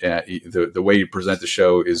notch. The way you present the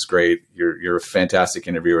show is great. You're a fantastic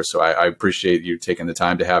interviewer, so I appreciate you taking the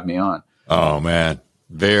time to have me on. Oh man,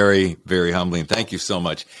 very, very humbling. Thank you so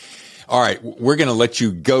much. All right, we're going to let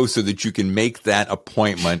you go so that you can make that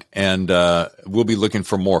appointment, and we'll be looking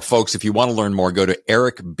for more. Folks, if you want to learn more, go to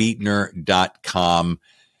ericbeetner.com,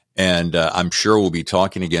 and I'm sure we'll be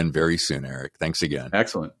talking again very soon, Eric. Thanks again.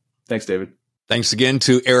 Excellent. Thanks, David. Thanks again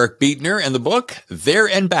to Eric Beetner and the book, There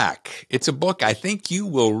and Back. It's a book I think you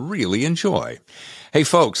will really enjoy. Hey,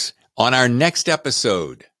 folks, on our next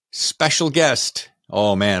episode, special guest.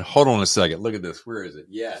 Oh, man, hold on a second. Look at this. Where is it?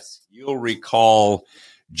 Yes, you'll recall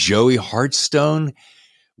Joey Hartstone.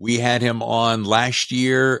 We had him on last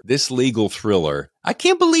year. This legal thriller, I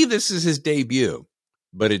can't believe this is his debut,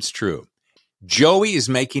 but it's true. Joey is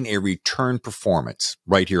making a return performance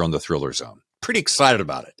right here on the Thriller Zone. Pretty excited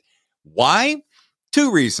about it. Why?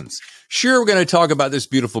 2 reasons. Sure, we're going to talk about this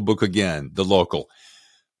beautiful book again, The Local.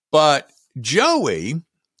 But Joey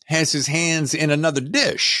has his hands in another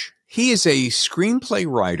dish. He is a screenplay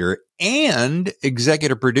writer and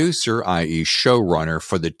executive producer, i.e. showrunner,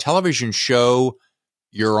 for the television show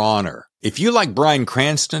Your Honor. If you like Bryan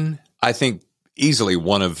Cranston, I think easily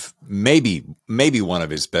one of, maybe one of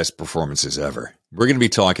his best performances ever. We're going to be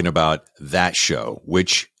talking about that show,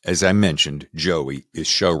 which, as I mentioned, Joey is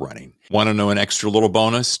show running. Want to know an extra little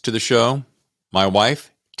bonus to the show? My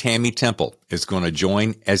wife, Tammy Temple, is going to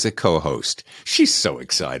join as a co-host. She's so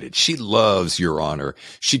excited. She loves Your Honor.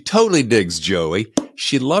 She totally digs Joey.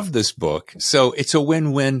 She loved this book, so it's a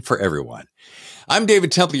win-win for everyone. I'm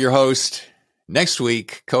David Temple, your host. Next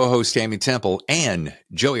week, co-host Tammy Temple and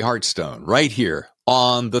Joey Hartstone right here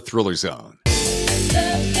on the Thriller Zone.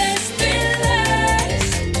 The best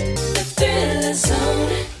thrillers, the Thriller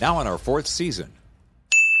Zone. Now in our 4th season.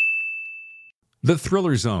 The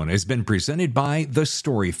Thriller Zone has been presented by The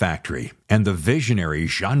Story Factory and the visionary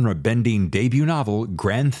genre-bending debut novel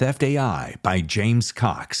Grand Theft AI by James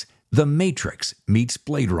Cox. The Matrix meets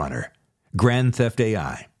Blade Runner. Grand Theft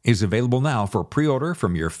AI is available now for pre-order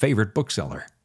from your favorite bookseller.